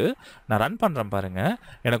கொடுத்துட்டு நான் ரன் பண்ணுறேன் பாருங்கள்,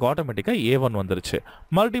 எனக்கு ஆட்டோமேட்டிக்காக A1 வந்துருச்சு.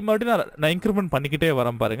 மறுபடியும் நான் இன்க்ரிமெண்ட் பண்ணிக்கிட்டே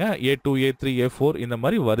வரேன் பாருங்கள். A2 A3 A4 இந்த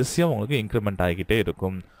மாதிரி வரிசையாக உங்களுக்கு இன்க்ரிமெண்ட் ஆகிக்கிட்டே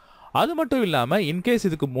இருக்கும். அது மட்டும் இல்லாமல் இன்கேஸ்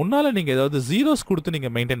இதுக்கு முன்னால் நீங்கள் ஏதாவது ஜீரோஸ் கொடுத்து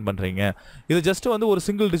நீங்கள் மெயின்டைன் பண்ணுறீங்க, இது ஜஸ்ட் வந்து ஒரு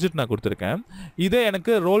சிங்கிள் டிஜிட் நான் கொடுத்துருக்கேன். இதே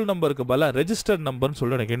எனக்கு ரோல் நம்பருக்கு பதிலாக ரெஜிஸ்டர் நம்பர்னு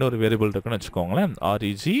சொல்லி எனக்கு இன்னொரு வேரியபிள் இருக்குன்னு வச்சுக்கோங்களேன்.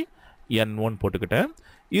 REGN1 போட்டுக்கிட்டேன்.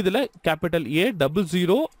 இதில் கேபிட்டல்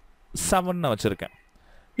A007 நான் வச்சுருக்கேன்.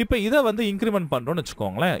 இப்போ இதை வந்து இன்க்ரிமெண்ட் பண்ணுறோன்னு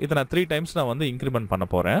வச்சுக்கோங்களேன். இதை நான் 3 டைம்ஸ் நான் வந்து இன்க்ரிமெண்ட் பண்ண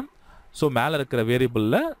போகிறேன். ஸோ மேலே இருக்கிற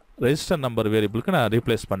வேரியபிளில் ரெஜிஸ்டர் நம்பர் வேரியபிளுக்கு நான்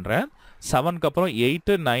ரீப்ளேஸ் பண்ணுறேன். 7க்கு அப்புறம்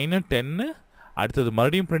 8 9 10 அடுத்தது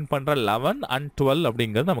மறுபடியும் பிரிண்ட் பண்ணுற 11 and 12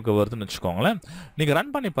 அப்படிங்கிறது நமக்கு வருதுன்னு வச்சுக்கோங்களேன். நீங்கள்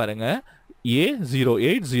ரன் பண்ணி பாருங்கள்,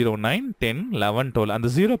 A08 09 10 11 12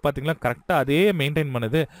 அந்த 0 பார்த்தீங்களா கரெக்டாக அதே மெயின்டைன்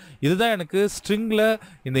பண்ணுது. இதுதான் எனக்கு ஸ்ட்ரிங்கில்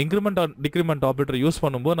இந்த இன்க்ரிமெண்ட் டிக்ரிமெண்ட் ஆப்ரேட்டர் யூஸ்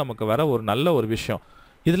பண்ணும்போது நமக்கு வர ஒரு நல்ல ஒரு விஷயம்.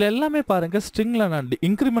 இதில் எல்லாமே பாருங்கள் ஸ்ட்ரிங்கில் நான்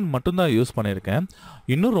இன்க்ரிமெண்ட் மட்டும்தான் யூஸ் பண்ணியிருக்கேன்.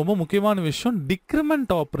 இன்னும் ரொம்ப முக்கியமான விஷயம்,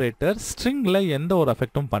 டிக்ரிமெண்ட் ஆப்ரேட்டர் ஸ்ட்ரிங்கில் எந்த ஒரு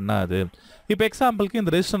எஃபெக்டும் பண்ணாது. இப்போ எக்ஸாம்பிளுக்கு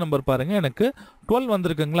இந்த ரெஜிஸ்டர் நம்பர் பாருங்கள், எனக்கு 12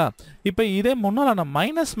 வந்திருக்குங்களா. இப்போ இதே முன்னால் நான்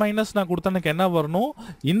மைனஸ் மைனஸ் நான் கொடுத்தா எனக்கு என்ன வரணும்,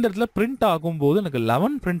 இந்த இடத்துல பிரிண்ட் ஆகும்போது எனக்கு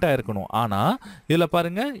 11 பிரிண்ட் ஆகிருக்கணும். ஆனால் இதில்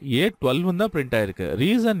பாருங்கள் A12 தான் பிரிண்ட் ஆகிருக்கு.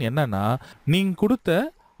 ரீசன் என்னன்னா, நீங்கள் கொடுத்த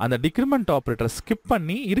அந்த டிக்ரிமெண்ட் ஆப்ரேட்டரை ஸ்கிப்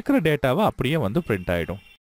பண்ணி இருக்கிற டேட்டாவை அப்படியே வந்து பிரிண்ட் ஆகிடும்.